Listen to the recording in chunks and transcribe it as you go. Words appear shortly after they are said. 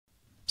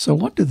So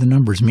what do the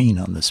numbers mean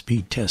on the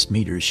speed test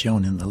meters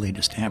shown in the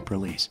latest app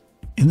release?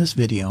 In this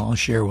video, I'll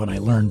share what I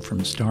learned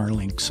from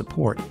Starlink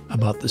Support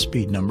about the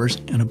speed numbers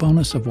and a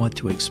bonus of what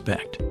to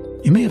expect.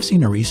 You may have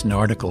seen a recent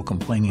article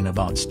complaining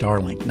about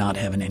Starlink not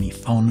having any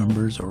phone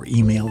numbers or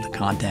email to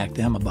contact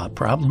them about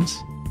problems.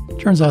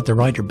 Turns out the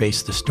writer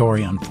based the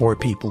story on 4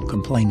 people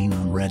complaining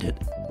on Reddit.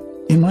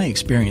 In my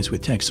experience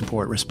with tech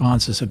support,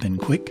 responses have been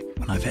quick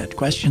when I've had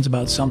questions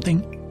about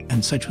something,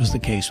 and such was the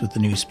case with the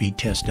new speed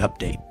test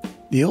update.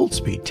 The old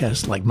speed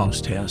test, like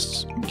most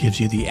tests, gives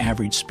you the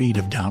average speed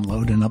of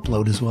download and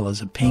upload as well as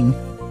a ping.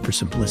 For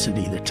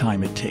simplicity, the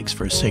time it takes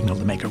for a signal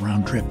to make a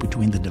round trip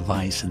between the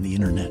device and the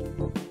internet.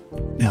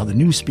 Now the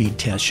new speed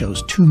test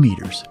shows 2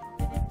 meters,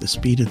 the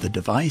speed of the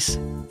device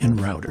and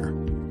router.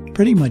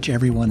 Pretty much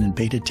everyone in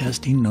beta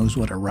testing knows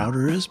what a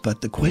router is, but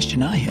the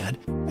question I had,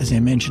 as I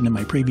mentioned in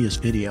my previous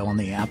video on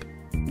the app,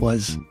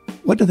 was,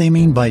 what do they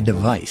mean by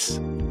device?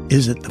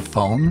 Is it the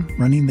phone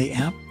running the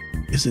app?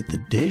 Is it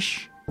the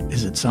dish?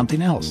 Is it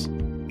something else?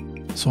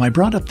 So I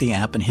brought up the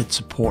app and hit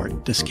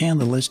support to scan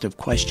the list of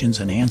questions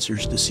and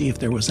answers to see if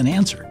there was an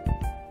answer.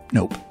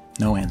 Nope,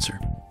 no answer.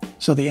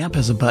 So the app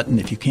has a button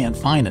if you can't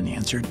find an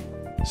answer.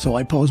 So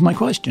I posed my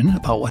question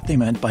about what they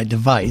meant by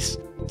device,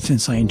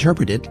 since I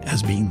interpret it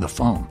as being the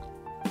phone.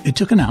 It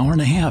took an hour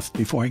and a half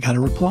before I got a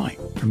reply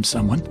from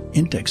someone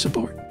in tech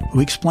support who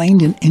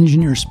explained in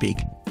engineer speak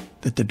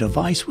that the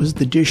device was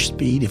the dish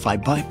speed if I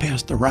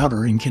bypassed the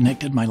router and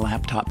connected my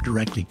laptop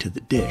directly to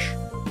the dish.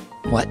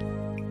 What?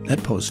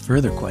 That posed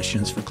further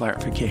questions for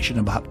clarification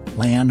about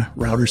LAN,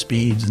 router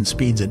speeds, and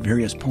speeds at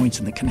various points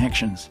in the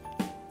connections.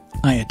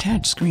 I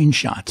attached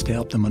screenshots to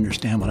help them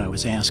understand what I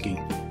was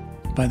asking.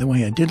 By the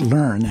way, I did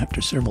learn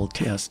after several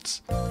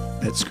tests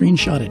that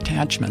screenshot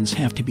attachments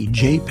have to be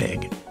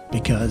JPEG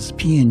because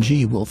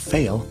PNG will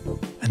fail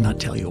and not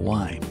tell you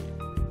why.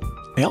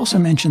 I also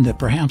mentioned that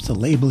perhaps the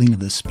labeling of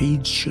the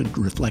speeds should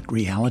reflect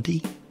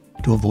reality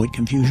to avoid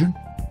confusion.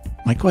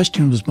 My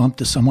question was bumped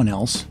to someone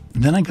else,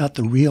 and then I got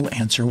the real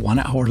answer 1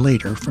 hour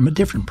later from a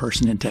different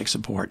person in tech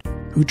support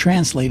who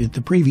translated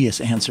the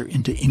previous answer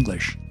into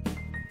English.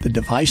 The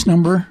device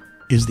number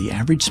is the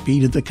average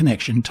speed of the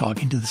connection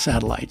talking to the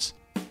satellites,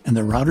 and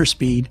the router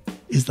speed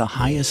is the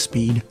highest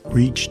speed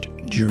reached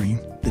during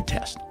the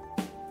test.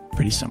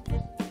 Pretty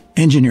simple.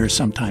 Engineers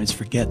sometimes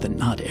forget that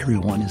not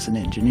everyone is an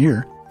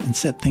engineer and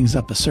set things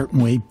up a certain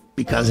way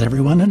because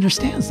everyone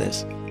understands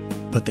this,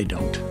 but they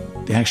don't.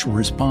 The actual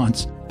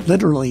response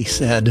literally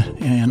said,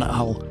 and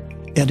I'll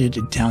edit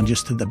it down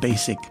just to the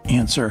basic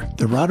answer,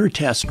 the router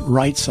test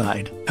right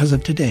side, as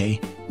of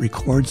today,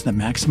 records the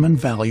maximum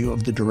value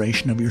of the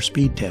duration of your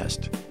speed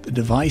test. The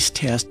device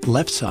test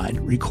left side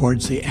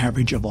records the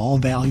average of all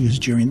values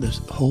during the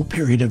whole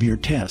period of your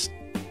test.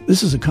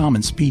 This is a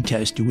common speed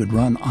test you would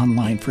run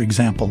online, for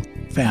example,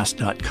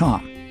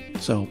 fast.com.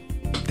 So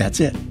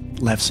that's it.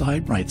 Left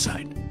side, right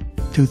side.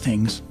 2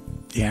 things,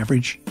 the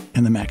average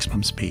and the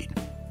maximum speed.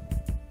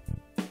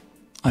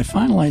 I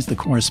finalized the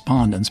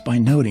correspondence by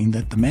noting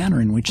that the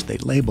manner in which they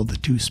labeled the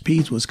 2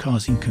 speeds was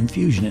causing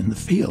confusion in the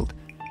field,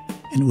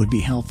 and it would be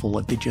helpful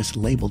if they just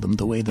labeled them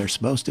the way they're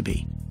supposed to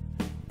be.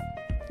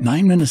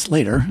 9 minutes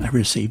later, I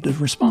received a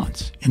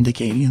response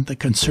indicating that the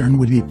concern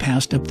would be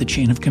passed up the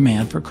chain of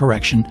command for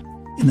correction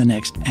in the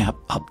next app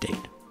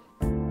update.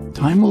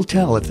 Time will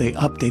tell if they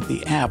update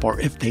the app or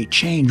if they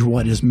change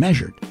what is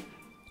measured.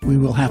 We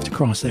will have to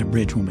cross that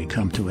bridge when we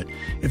come to it.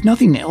 If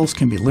nothing else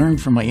can be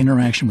learned from my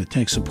interaction with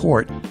tech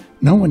support,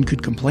 no one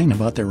could complain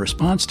about their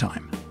response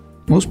time.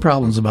 Most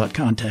problems about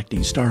contacting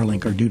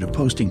Starlink are due to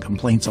posting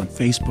complaints on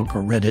Facebook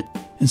or Reddit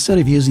instead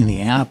of using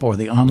the app or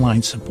the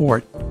online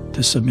support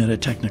to submit a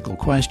technical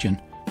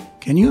question.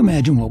 Can you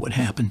imagine what would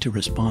happen to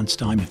response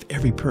time if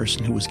every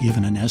person who was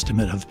given an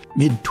estimate of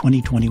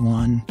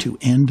mid-2021 to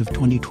end of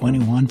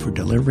 2021 for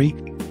delivery,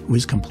 who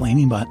is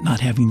complaining about not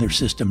having their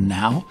system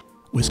now,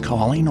 was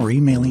calling or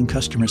emailing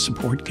customer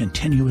support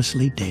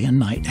continuously day and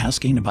night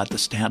asking about the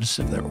status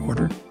of their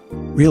order?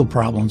 Real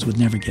problems would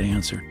never get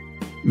answered.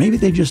 Maybe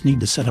they just need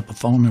to set up a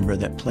phone number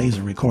that plays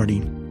a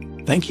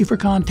recording. Thank you for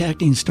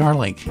contacting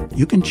Starlink.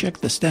 You can check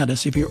the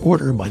status of your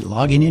order by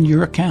logging into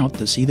your account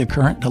to see the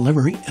current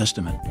delivery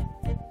estimate.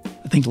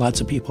 I think lots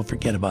of people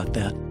forget about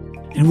that.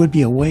 It would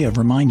be a way of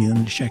reminding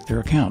them to check their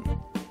account.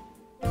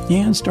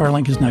 Yeah, and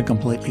Starlink is not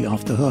completely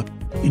off the hook.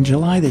 In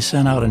July, they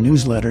sent out a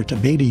newsletter to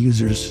beta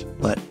users,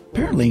 but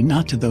apparently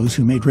not to those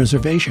who made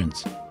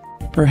reservations.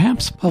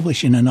 Perhaps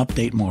publishing an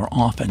update more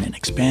often and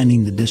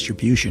expanding the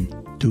distribution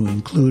to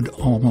include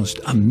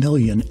almost 1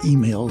 million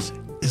emails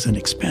is an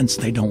expense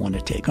they don't want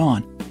to take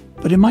on,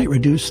 but it might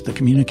reduce the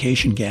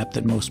communication gap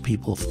that most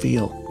people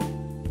feel.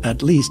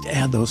 At least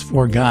add those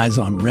 4 guys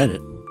on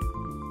Reddit.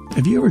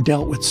 Have you ever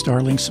dealt with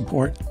Starlink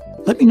support?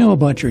 Let me know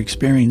about your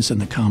experience in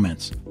the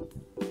comments.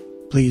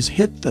 Please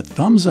hit the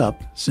thumbs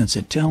up since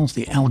it tells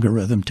the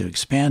algorithm to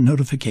expand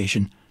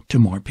notification to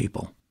more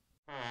people.